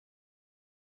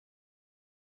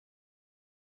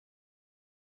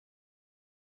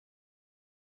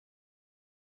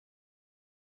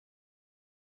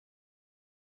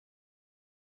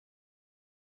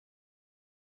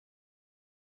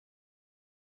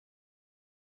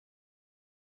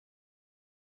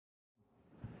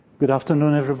Good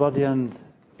afternoon, everybody, and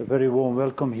a very warm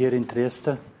welcome here in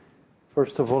Trieste.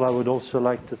 First of all, I would also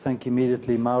like to thank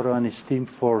immediately Mauro and his team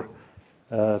for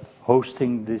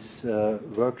hosting this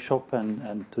workshop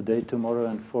and today, tomorrow,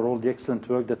 and for all the excellent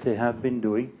work that they have been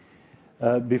doing.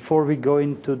 Before we go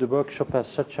into the workshop as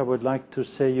such, I would like to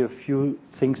say a few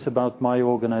things about my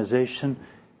organization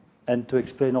and to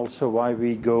explain also why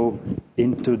we go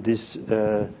into this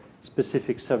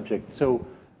specific subject. So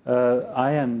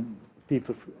I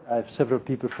have several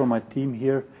people from my team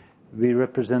here. We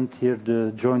represent here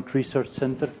the Joint Research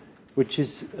Center, which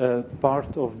is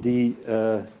part of the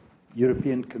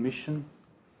European Commission.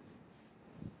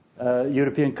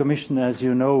 European Commission, as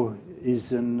you know,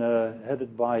 is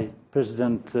headed by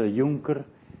President Juncker.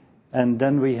 And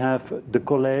then we have the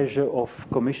College of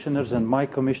Commissioners, and my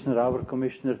commissioner, our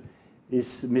commissioner,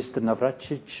 is Mr.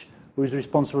 Navracsics, who is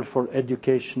responsible for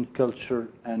education, culture,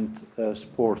 and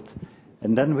sport.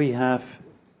 And then we have,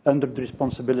 under the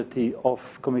responsibility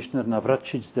of Commissioner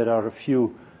Navracsics, there are a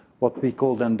few, what we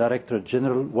call them Director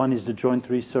General. One is the Joint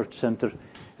Research Center,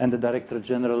 and the Director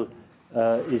General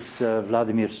is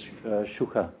Vladimir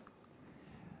Šucha.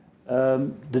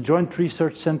 The Joint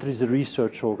Research Center is a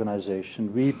research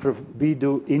organization. We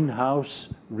do in-house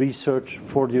research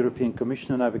for the European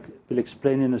Commission, and I will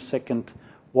explain in a second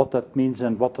what that means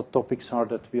and what the topics are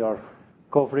that we are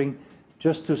covering.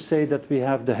 Just to say that we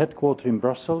have the headquarters in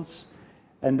Brussels,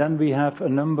 and then we have a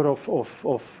number of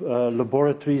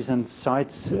laboratories and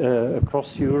sites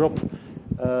across Europe,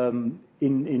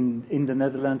 in the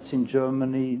Netherlands, in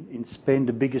Germany, in Spain.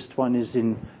 The biggest one is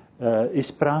in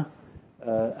Ispra,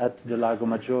 at the Lago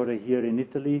Maggiore here in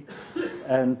Italy.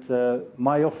 And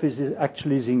my office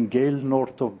is in Geel,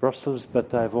 north of Brussels,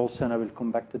 but I have also, and I will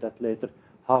come back to that later,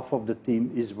 half of the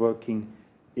team is working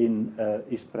in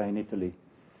Ispra in Italy.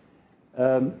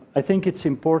 I think it's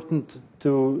important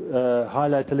to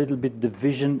highlight a little bit the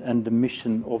vision and the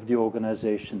mission of the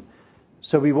organization.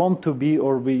 So we want to be,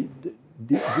 or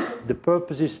the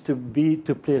purpose is to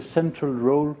play a central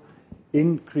role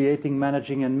in creating,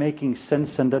 managing, and making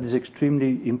sense, and that is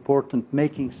extremely important,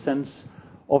 making sense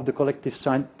of the collective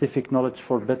scientific knowledge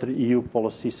for better EU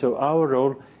policy. So our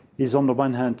role is, on the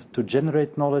one hand, to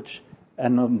generate knowledge,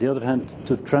 and on the other hand,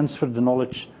 to transfer the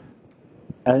knowledge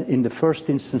in the first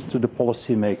instance to the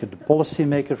policymaker. The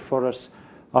policymaker for us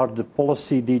are the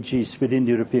policy DGs within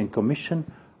the European Commission,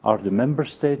 are the member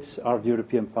states, are the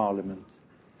European Parliament.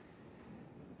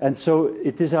 And so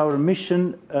it is our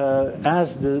mission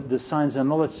as the Science and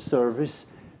Knowledge Service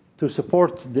to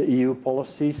support the EU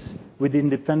policies with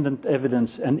independent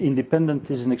evidence. And independent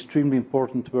is an extremely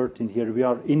important word in here. We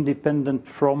are independent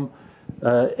from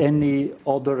any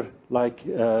other, like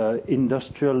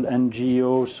industrial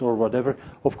NGOs or whatever.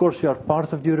 Of course, we are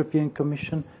part of the European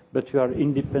Commission, but we are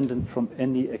independent from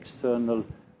any external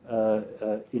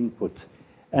input.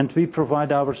 And we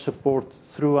provide our support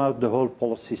throughout the whole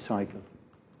policy cycle.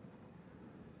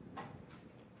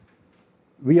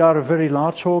 We are a very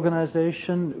large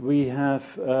organization. We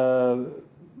have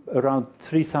around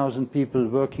 3,000 people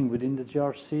working within the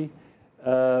JRC.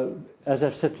 As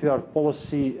I've said, we are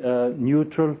policy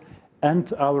neutral,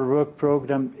 and our work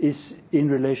program is in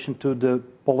relation to the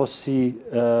policy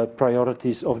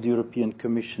priorities of the European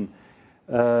Commission.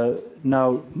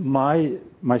 Now,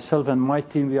 myself and my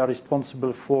team, we are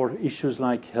responsible for issues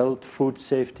like health, food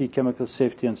safety, chemical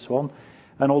safety, and so on.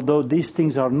 And although these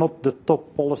things are not the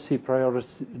top policy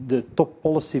priorities,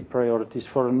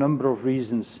 for a number of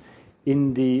reasons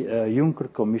in the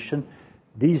Juncker Commission,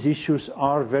 these issues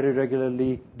are very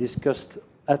regularly discussed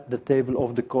at the table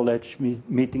of the college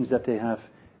meetings that they have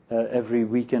every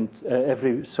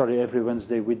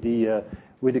Wednesday with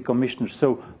the commissioners.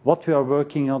 So what we are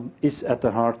working on is at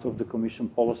the heart of the Commission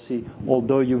policy,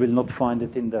 although you will not find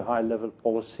it in the high-level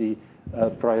policy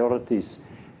priorities.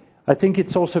 I think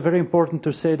it's also very important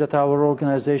to say that our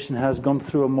organization has gone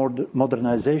through a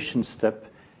modernization step,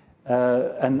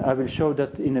 and I will show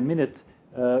that in a minute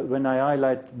when I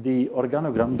highlight the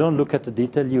organogram. Don't look at the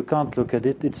detail, you can't look at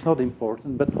it, it's not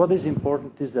important. But what is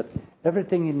important is that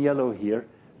everything in yellow here,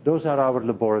 those are our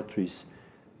laboratories.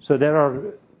 So there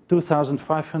are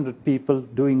 2,500 people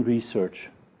doing research.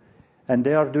 And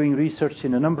they are doing research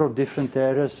in a number of different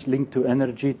areas linked to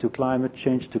energy, to climate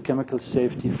change, to chemical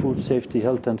safety, food safety,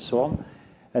 health, and so on.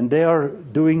 And they are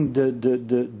doing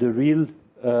the real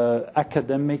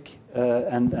academic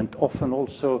and often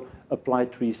also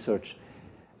applied research.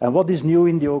 And what is new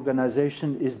in the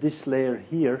organization is this layer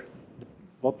here,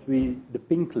 the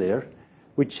pink layer,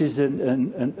 which is a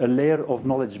layer of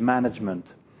knowledge management.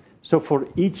 So for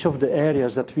each of the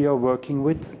areas that we are working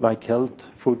with, like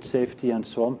health, food safety, and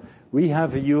so on, We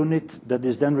have a unit that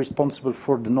is then responsible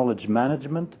for the knowledge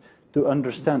management, to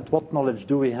understand what knowledge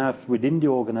do we have within the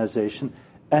organization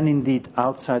and indeed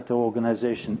outside the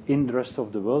organization in the rest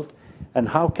of the world, and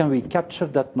how can we capture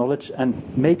that knowledge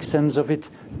and make sense of it,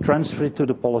 transfer it to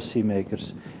the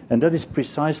policymakers. And that is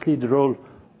precisely the role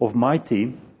of my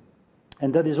team,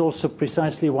 and that is also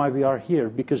precisely why we are here,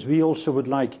 because we also would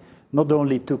like not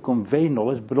only to convey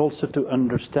knowledge, but also to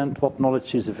understand what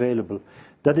knowledge is available.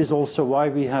 That is also why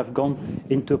we have gone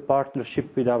into a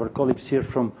partnership with our colleagues here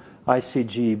from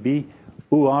ICGEB,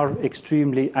 who are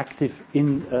extremely active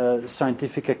in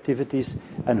scientific activities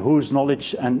and whose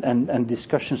knowledge and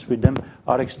discussions with them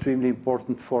are extremely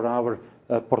important for our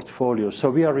portfolio. So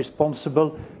we are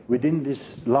responsible within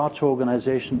this large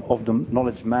organization of the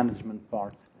knowledge management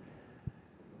part.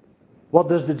 What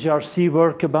does the JRC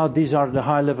work about? These are the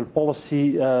high-level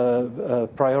policy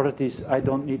priorities. I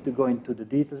don't need to go into the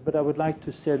details, but I would like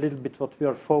to say a little bit what we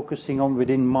are focusing on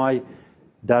within my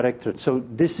directorate. So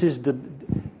this is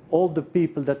all the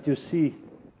people that you see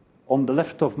on the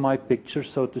left of my picture,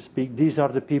 so to speak. These are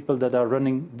the people that are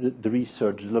running the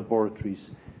research, the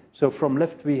laboratories. So from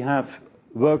left we have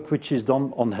work which is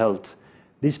done on health.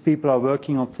 These people are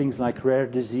working on things like rare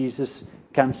diseases,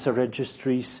 cancer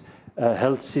registries,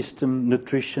 health system,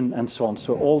 nutrition, and so on.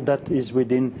 So all that is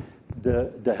within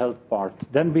the health part.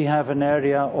 Then we have an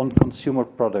area on consumer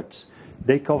products.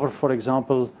 They cover, for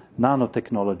example,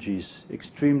 nanotechnologies,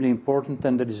 extremely important,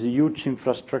 and there is a huge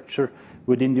infrastructure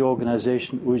within the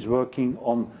organization who is working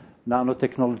on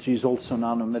nanotechnologies, also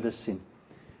nanomedicine.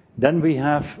 Then we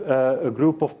have a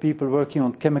group of people working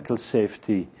on chemical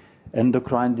safety,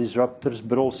 endocrine disruptors,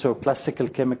 but also classical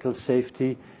chemical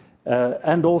safety.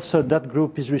 And also that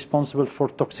group is responsible for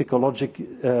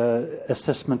toxicologic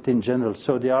assessment in general.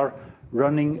 So they are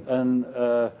running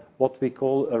what we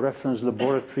call a reference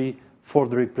laboratory for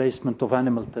the replacement of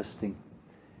animal testing.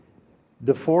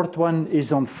 The fourth one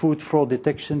is on food fraud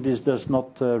detection. This does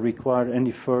not require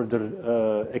any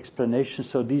further explanation.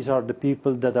 So these are the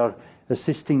people that are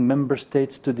assisting member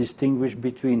states to distinguish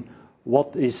between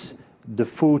what is the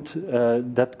food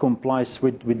that complies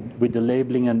with the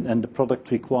labeling and the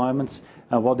product requirements,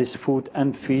 and what is food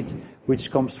and feed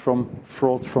which comes from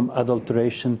fraud, from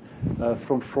adulteration,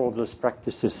 from fraudulent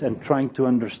practices, and trying to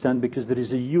understand, because there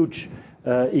is a huge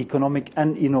economic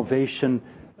and innovation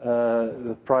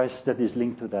price that is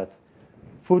linked to that.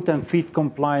 Food and feed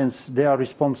compliance, they are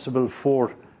responsible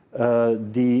for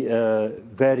the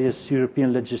various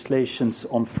European legislations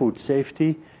on food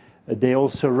safety. They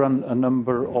also run a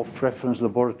number of reference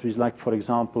laboratories, like, for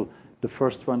example, the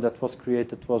first one that was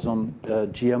created was on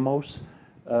GMOs.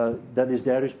 That is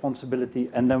their responsibility.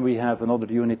 And then we have another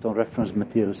unit on reference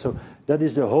materials. So that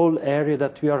is the whole area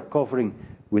that we are covering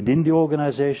within the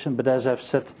organization. But as I've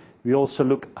said, we also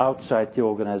look outside the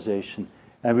organization.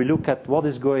 And we look at what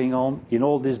is going on in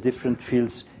all these different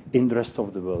fields in the rest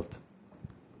of the world.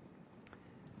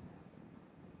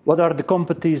 What are the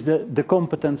competencies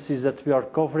that we are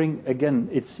covering? Again,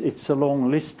 it's a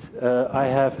long list. I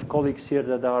have colleagues here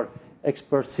that are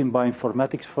experts in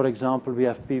bioinformatics, for example. We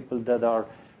have people that are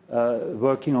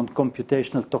working on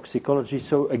computational toxicology.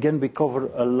 So again, we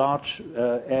cover a large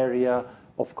area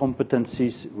of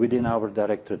competencies within our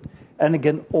directorate. And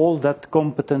again, all that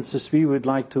competences we would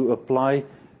like to apply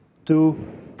to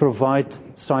provide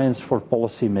science for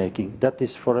policy making. That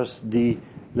is for us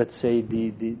let's say,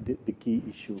 the key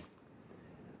issue.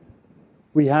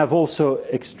 We have also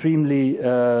extremely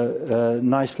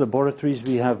nice laboratories.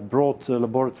 We have broad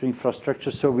laboratory infrastructure,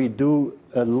 so we do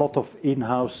a lot of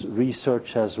in-house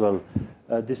research as well.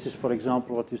 This is, for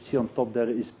example, what you see on top there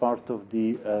is part of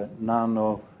the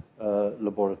nano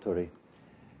laboratory.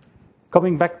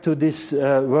 Coming back to this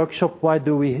workshop, why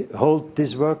do we hold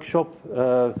this workshop?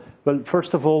 Well,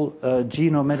 first of all,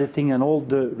 genome editing and all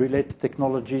the related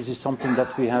technologies is something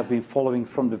that we have been following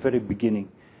from the very beginning.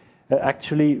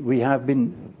 Actually, we have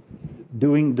been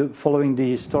following the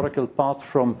historical path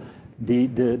from the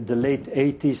late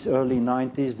 80s, early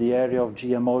 90s, the area of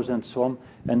GMOs and so on,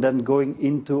 and then going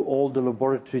into all the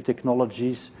laboratory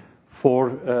technologies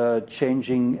for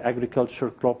changing agriculture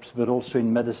crops, but also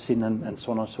in medicine and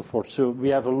so on and so forth. So we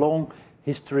have a long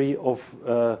history of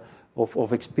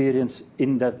experience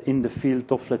in the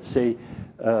field of, let's say,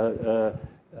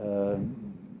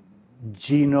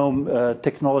 genome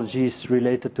technologies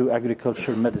related to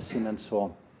agriculture, medicine, and so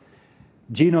on.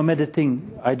 Genome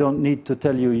editing, I don't need to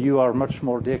tell you, you are much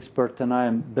more the expert than I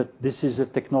am, but this is a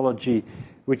technology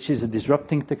which is a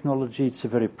disrupting technology. It's a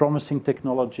very promising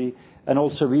technology. And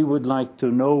also we would like to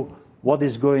know what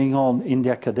is going on in the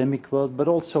academic world, but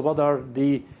also what are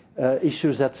the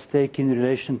issues at stake in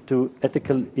relation to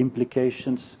ethical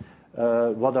implications,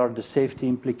 what are the safety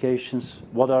implications,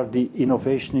 what are the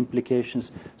innovation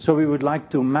implications. So we would like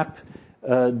to map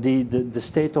the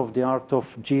state of the art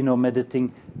of genome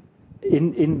editing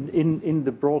in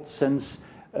the broad sense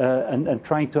and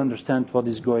trying to understand what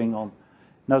is going on.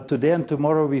 Now today and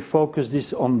tomorrow we focus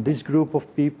this on this group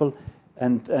of people,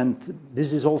 and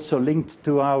this is also linked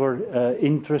to our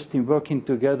interest in working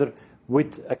together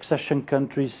with accession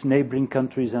countries, neighboring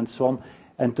countries and so on,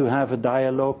 and to have a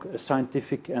dialogue, a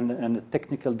scientific and a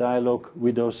technical dialogue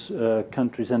with those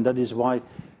countries. And that is why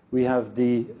we have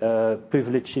the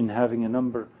privilege in having a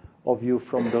number of you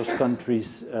from those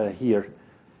countries here.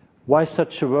 Why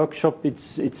such a workshop?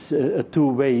 It's a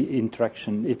two-way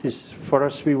interaction. It is, for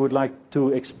us, we would like to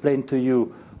explain to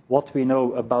you what we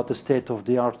know about the state of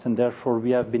the art, and therefore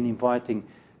we have been inviting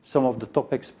some of the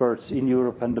top experts in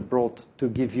Europe and abroad to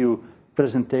give you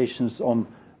presentations on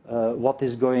what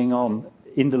is going on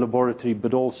in the laboratory,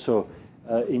 but also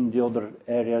in the other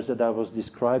areas that I was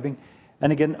describing.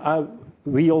 And again,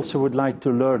 we also would like to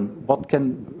learn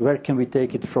where can we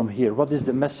take it from here? What is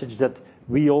the message that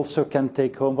we also can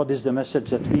take home? What is the message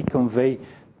that we convey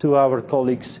to our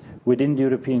colleagues within the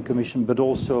European Commission, but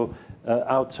also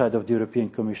outside of the European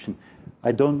Commission?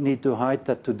 I don't need to hide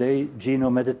that today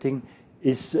genome editing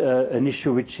is an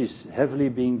issue which is heavily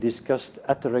being discussed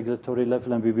at the regulatory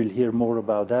level, and we will hear more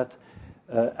about that,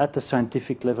 at the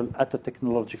scientific level, at the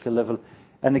technological level.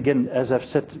 And again, as I've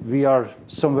said, we are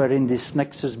somewhere in this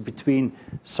nexus between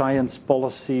science,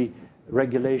 policy,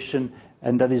 regulation,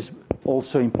 and that is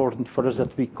also important for us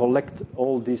that we collect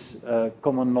all this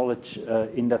common knowledge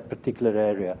in that particular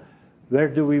area. Where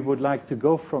do we would like to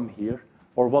go from here,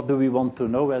 or what do we want to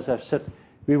know? As I've said,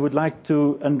 we would like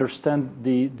to understand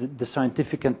the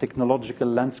scientific and technological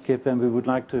landscape, and we would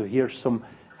like to hear some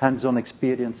hands-on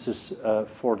experiences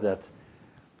for that.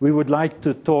 We would like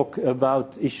to talk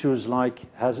about issues like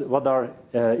what are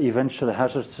eventual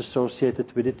hazards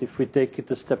associated with it. If we take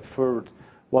it a step forward,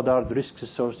 what are the risks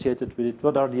associated with it?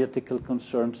 What are the ethical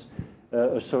concerns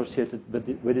associated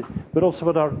with it? But also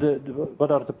what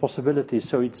are the possibilities?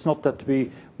 So it's not that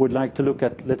we would like to look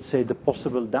at, let's say, the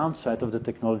possible downside of the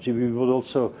technology. We would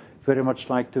also very much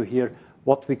like to hear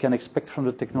what we can expect from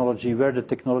the technology, where the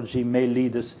technology may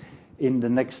lead us in the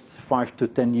next 5 to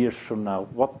 10 years from now.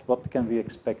 What can we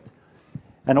expect?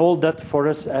 And all that for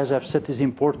us, as I've said, is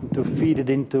important to feed it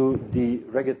into the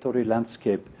regulatory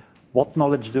landscape. What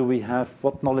knowledge do we have?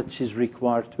 What knowledge is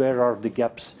required? Where are the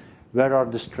gaps? Where are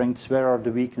the strengths? Where are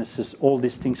the weaknesses? All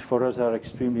these things for us are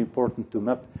extremely important to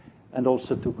map and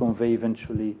also to convey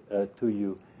eventually to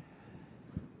you.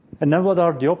 And then what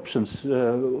are the options?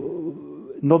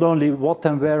 Not only what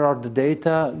and where are the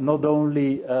data, not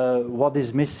only what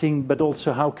is missing, but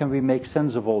also how can we make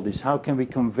sense of all this? How can we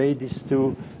convey this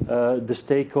to the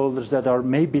stakeholders that are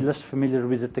maybe less familiar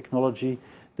with the technology,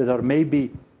 that are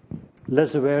maybe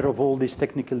less aware of all these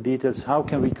technical details? How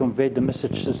can we convey the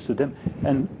messages to them?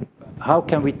 And how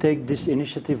can we take this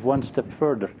initiative one step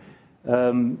further?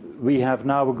 We have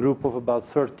now a group of about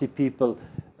 30 people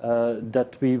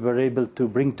that we were able to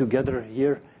bring together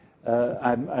here.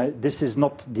 This is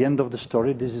not the end of the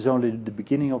story. This is only the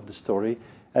beginning of the story.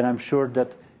 And I'm sure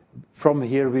that from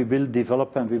here we will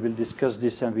develop and we will discuss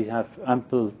this, and we have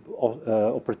ample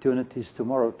opportunities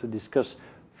tomorrow to discuss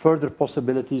further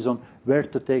possibilities on where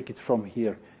to take it from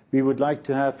here. We would like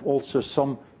to have also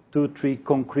some 2-3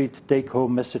 concrete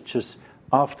take-home messages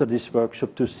after this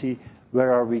workshop to see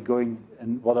where are we going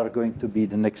and what are going to be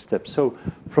the next steps. So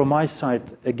from my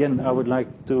side, again, I would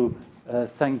like to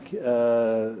thank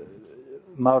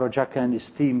Mauro Giacca and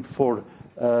his team for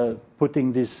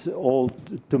putting this all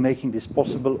to making this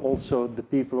possible. Also the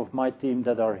people of my team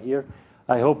that are here.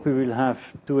 I hope we will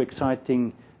have 2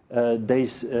 exciting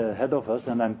days ahead of us,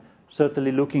 and I'm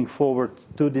certainly looking forward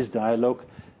to this dialogue.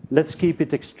 Let's keep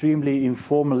it extremely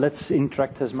informal. Let's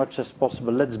interact as much as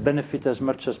possible. Let's benefit as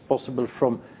much as possible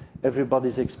from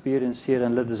everybody's experience here,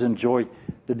 and let us enjoy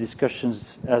the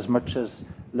discussions as much as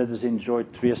let us enjoy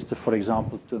Trieste, for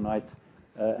example, tonight,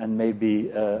 and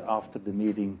maybe after the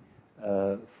meeting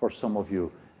for some of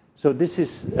you. So this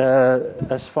is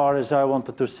as far as I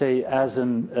wanted to say as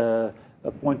a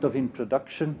point of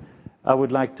introduction. I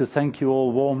would like to thank you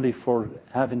all warmly for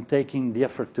having taken the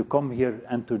effort to come here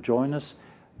and to join us.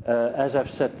 As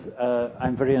I've said,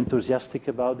 I'm very enthusiastic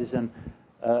about this, and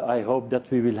I hope that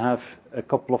we will have a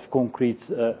couple of concrete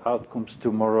outcomes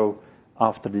tomorrow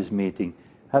after this meeting.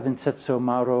 Having said so,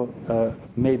 Mauro,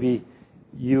 maybe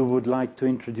you would like to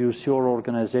introduce your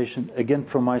organization. Again,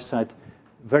 from my side,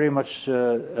 very much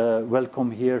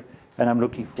welcome here, and I'm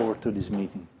looking forward to this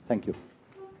meeting. Thank you.